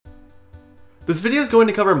This video is going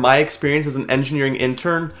to cover my experience as an engineering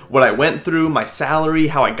intern, what I went through, my salary,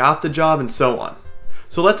 how I got the job, and so on.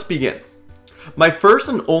 So let's begin. My first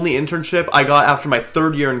and only internship I got after my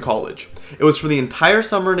third year in college. It was for the entire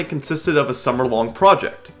summer and it consisted of a summer-long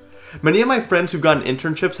project. Many of my friends who've gotten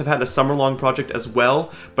internships have had a summer-long project as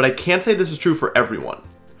well, but I can't say this is true for everyone.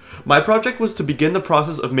 My project was to begin the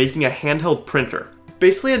process of making a handheld printer.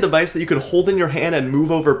 Basically a device that you could hold in your hand and move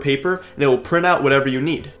over paper and it will print out whatever you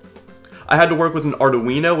need. I had to work with an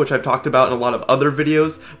Arduino, which I've talked about in a lot of other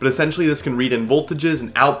videos, but essentially this can read in voltages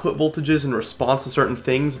and output voltages in response to certain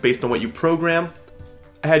things based on what you program.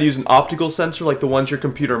 I had to use an optical sensor like the ones your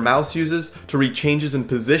computer mouse uses to read changes in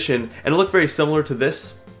position, and it looked very similar to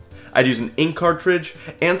this. I'd use an ink cartridge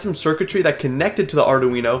and some circuitry that connected to the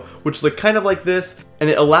Arduino, which looked kind of like this, and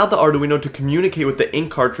it allowed the Arduino to communicate with the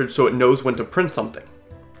ink cartridge so it knows when to print something.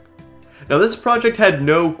 Now this project had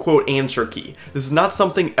no quote answer key. This is not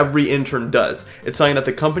something every intern does. It's something that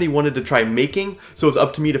the company wanted to try making, so it's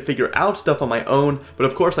up to me to figure out stuff on my own, but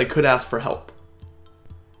of course I could ask for help.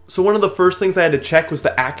 So one of the first things I had to check was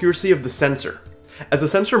the accuracy of the sensor. As the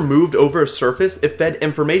sensor moved over a surface, it fed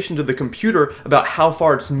information to the computer about how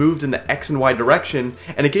far it's moved in the X and Y direction,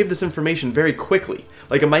 and it gave this information very quickly,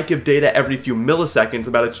 like it might give data every few milliseconds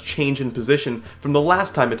about its change in position from the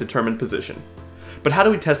last time it determined position. But how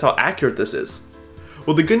do we test how accurate this is?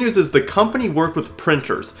 Well, the good news is the company worked with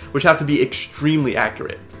printers, which have to be extremely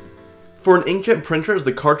accurate. For an inkjet printer, as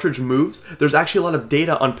the cartridge moves, there's actually a lot of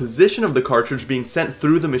data on position of the cartridge being sent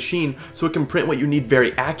through the machine so it can print what you need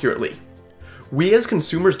very accurately. We as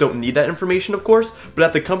consumers don't need that information, of course, but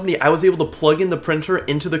at the company I was able to plug in the printer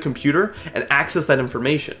into the computer and access that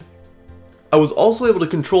information. I was also able to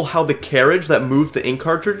control how the carriage that moves the ink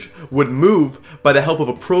cartridge would move by the help of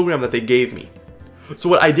a program that they gave me. So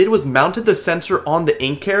what I did was mounted the sensor on the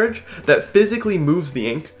ink carriage that physically moves the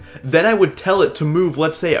ink, then I would tell it to move,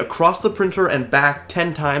 let's say, across the printer and back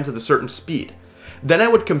 10 times at a certain speed. Then I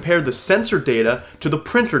would compare the sensor data to the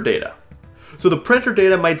printer data. So the printer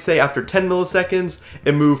data might say after 10 milliseconds,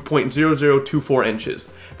 it moved 0.0024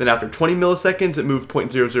 inches. Then after 20 milliseconds, it moved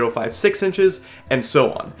 0.0056 inches, and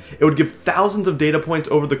so on. It would give thousands of data points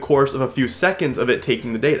over the course of a few seconds of it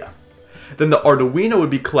taking the data. Then the Arduino would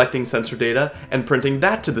be collecting sensor data and printing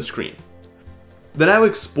that to the screen. Then I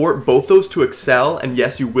would export both those to Excel, and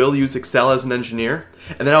yes, you will use Excel as an engineer,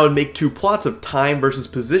 and then I would make two plots of time versus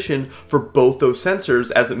position for both those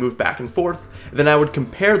sensors as it moved back and forth, and then I would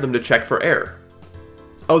compare them to check for error.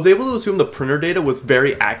 I was able to assume the printer data was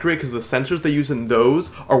very accurate because the sensors they use in those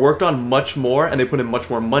are worked on much more and they put in much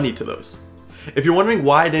more money to those. If you're wondering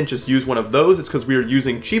why I didn't just use one of those, it's because we were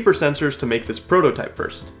using cheaper sensors to make this prototype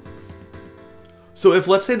first. So if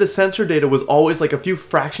let's say the sensor data was always like a few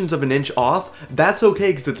fractions of an inch off, that's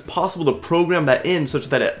okay because it's possible to program that in such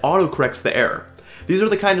that it autocorrects the error. These are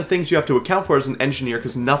the kind of things you have to account for as an engineer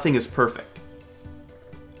because nothing is perfect.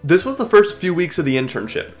 This was the first few weeks of the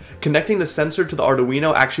internship. Connecting the sensor to the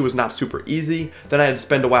Arduino actually was not super easy. Then I had to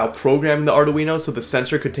spend a while programming the Arduino so the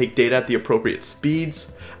sensor could take data at the appropriate speeds.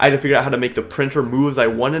 I had to figure out how to make the printer move as I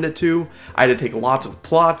wanted it to. I had to take lots of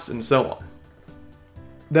plots and so on.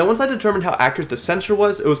 Then once I determined how accurate the sensor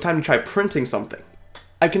was, it was time to try printing something.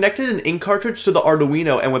 I connected an ink cartridge to the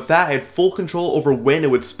Arduino, and with that I had full control over when it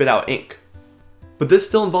would spit out ink. But this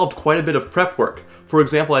still involved quite a bit of prep work. For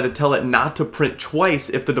example, I had to tell it not to print twice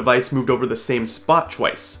if the device moved over the same spot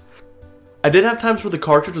twice. I did have times where the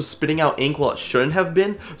cartridge was spitting out ink while it shouldn't have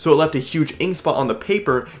been, so it left a huge ink spot on the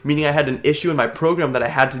paper, meaning I had an issue in my program that I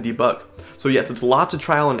had to debug. So yes, it's lots of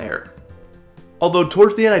trial and error. Although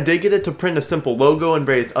towards the end I did get it to print a simple logo and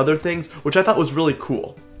various other things, which I thought was really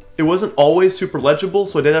cool. It wasn't always super legible,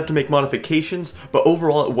 so I did have to make modifications, but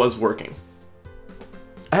overall it was working.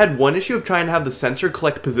 I had one issue of trying to have the sensor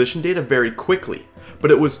collect position data very quickly, but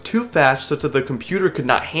it was too fast such that the computer could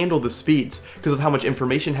not handle the speeds because of how much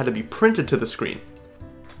information had to be printed to the screen.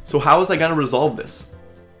 So how was I going to resolve this?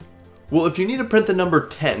 Well, if you need to print the number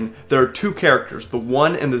 10, there are two characters, the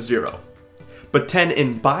 1 and the 0. But 10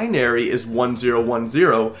 in binary is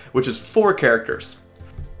 1010, which is 4 characters.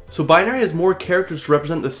 So binary has more characters to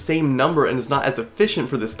represent the same number and is not as efficient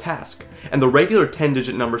for this task, and the regular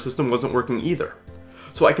 10-digit number system wasn't working either.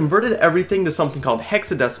 So I converted everything to something called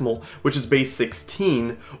hexadecimal, which is base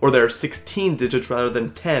 16, or there are 16 digits rather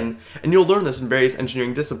than 10, and you'll learn this in various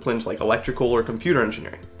engineering disciplines like electrical or computer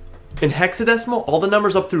engineering. In hexadecimal, all the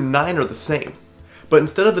numbers up through 9 are the same. But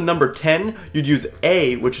instead of the number 10, you'd use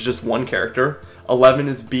A, which is just one character, 11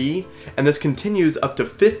 is B, and this continues up to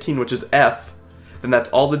 15, which is F. Then that's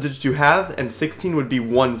all the digits you have, and 16 would be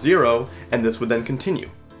 10, and this would then continue.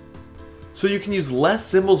 So you can use less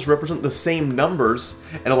symbols to represent the same numbers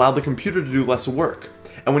and allow the computer to do less work.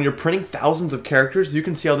 And when you're printing thousands of characters, you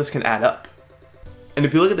can see how this can add up. And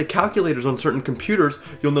if you look at the calculators on certain computers,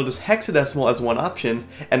 you'll notice hexadecimal as one option,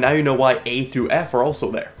 and now you know why A through F are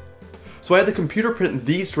also there. So I had the computer print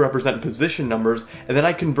these to represent position numbers, and then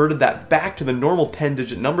I converted that back to the normal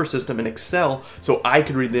 10-digit number system in Excel so I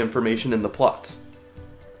could read the information in the plots.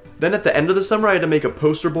 Then at the end of the summer, I had to make a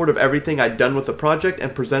poster board of everything I'd done with the project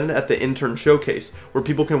and present it at the intern showcase, where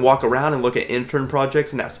people can walk around and look at intern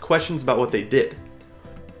projects and ask questions about what they did.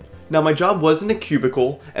 Now my job was in a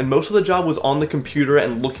cubicle, and most of the job was on the computer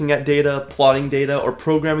and looking at data, plotting data, or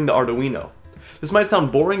programming the Arduino. This might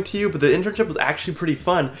sound boring to you, but the internship was actually pretty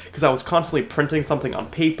fun because I was constantly printing something on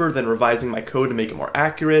paper, then revising my code to make it more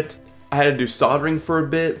accurate. I had to do soldering for a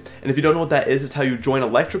bit, and if you don't know what that is, it's how you join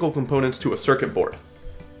electrical components to a circuit board.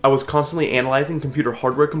 I was constantly analyzing computer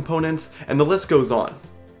hardware components, and the list goes on.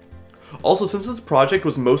 Also, since this project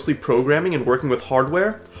was mostly programming and working with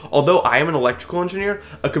hardware, although I am an electrical engineer,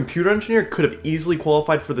 a computer engineer could have easily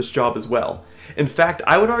qualified for this job as well. In fact,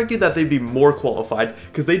 I would argue that they'd be more qualified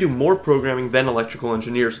because they do more programming than electrical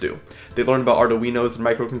engineers do. They learn about Arduinos and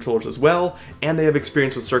microcontrollers as well, and they have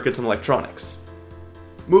experience with circuits and electronics.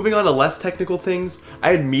 Moving on to less technical things, I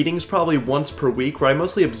had meetings probably once per week where I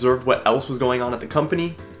mostly observed what else was going on at the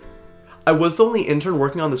company. I was the only intern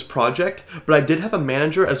working on this project, but I did have a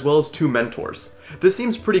manager as well as 2 mentors. This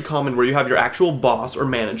seems pretty common where you have your actual boss or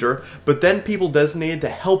manager, but then people designated to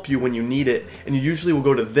help you when you need it, and you usually will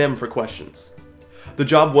go to them for questions. The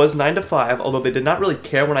job was 9 to 5, although they did not really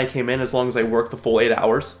care when I came in as long as I worked the full 8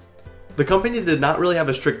 hours. The company did not really have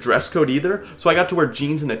a strict dress code either, so I got to wear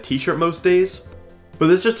jeans and a t-shirt most days. But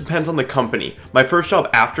this just depends on the company. My first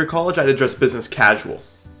job after college, I had to dress business casual.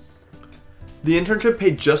 The internship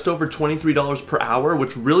paid just over $23 per hour,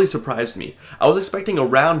 which really surprised me. I was expecting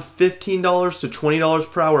around $15 to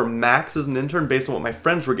 $20 per hour max as an intern based on what my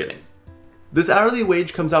friends were getting. This hourly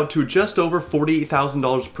wage comes out to just over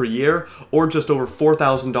 $48,000 per year, or just over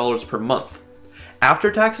 $4,000 per month.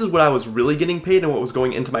 After taxes, what I was really getting paid and what was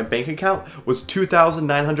going into my bank account was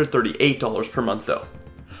 $2,938 per month though.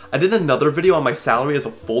 I did another video on my salary as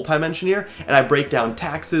a full-time engineer, and I break down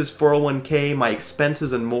taxes, 401k, my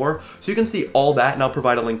expenses, and more, so you can see all that, and I'll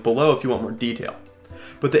provide a link below if you want more detail.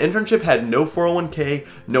 But the internship had no 401k,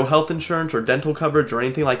 no health insurance or dental coverage or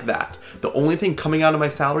anything like that. The only thing coming out of my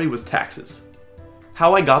salary was taxes.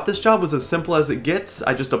 How I got this job was as simple as it gets.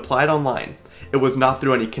 I just applied online. It was not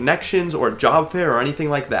through any connections or a job fair or anything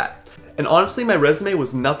like that. And honestly, my resume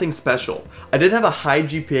was nothing special. I did have a high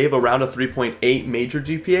GPA of around a 3.8 major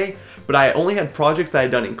GPA, but I only had projects that I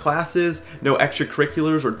had done in classes, no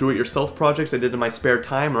extracurriculars or do-it-yourself projects I did in my spare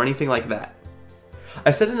time or anything like that.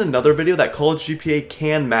 I said in another video that college GPA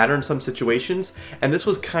can matter in some situations, and this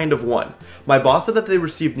was kind of one. My boss said that they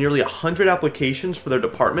received nearly 100 applications for their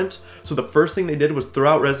department, so the first thing they did was throw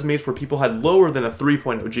out resumes where people had lower than a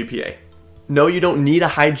 3.0 GPA. No, you don't need a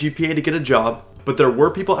high GPA to get a job, but there were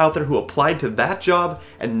people out there who applied to that job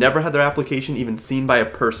and never had their application even seen by a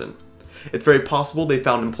person. It's very possible they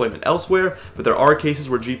found employment elsewhere, but there are cases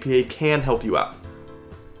where GPA can help you out.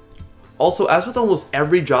 Also, as with almost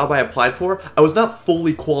every job I applied for, I was not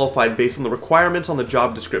fully qualified based on the requirements on the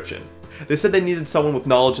job description. They said they needed someone with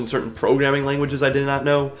knowledge in certain programming languages I did not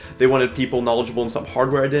know, they wanted people knowledgeable in some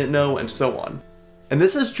hardware I didn't know, and so on. And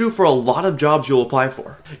this is true for a lot of jobs you'll apply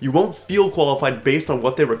for. You won't feel qualified based on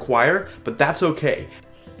what they require, but that's okay.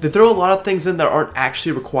 They throw a lot of things in that aren't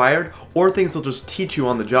actually required, or things they'll just teach you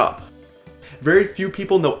on the job. Very few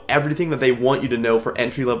people know everything that they want you to know for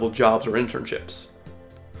entry-level jobs or internships.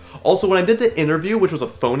 Also, when I did the interview, which was a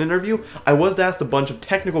phone interview, I was asked a bunch of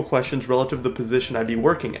technical questions relative to the position I'd be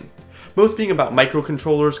working in. Most being about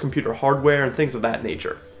microcontrollers, computer hardware, and things of that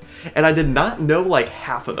nature. And I did not know like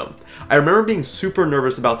half of them. I remember being super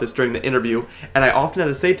nervous about this during the interview, and I often had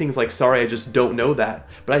to say things like, sorry, I just don't know that,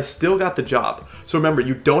 but I still got the job. So remember,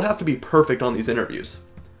 you don't have to be perfect on these interviews.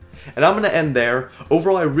 And I'm going to end there.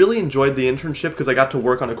 Overall, I really enjoyed the internship because I got to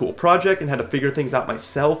work on a cool project and had to figure things out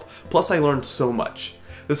myself, plus I learned so much.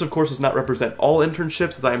 This of course does not represent all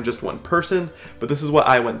internships as I am just one person, but this is what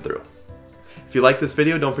I went through. If you like this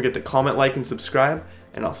video, don't forget to comment, like, and subscribe,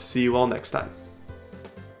 and I'll see you all next time.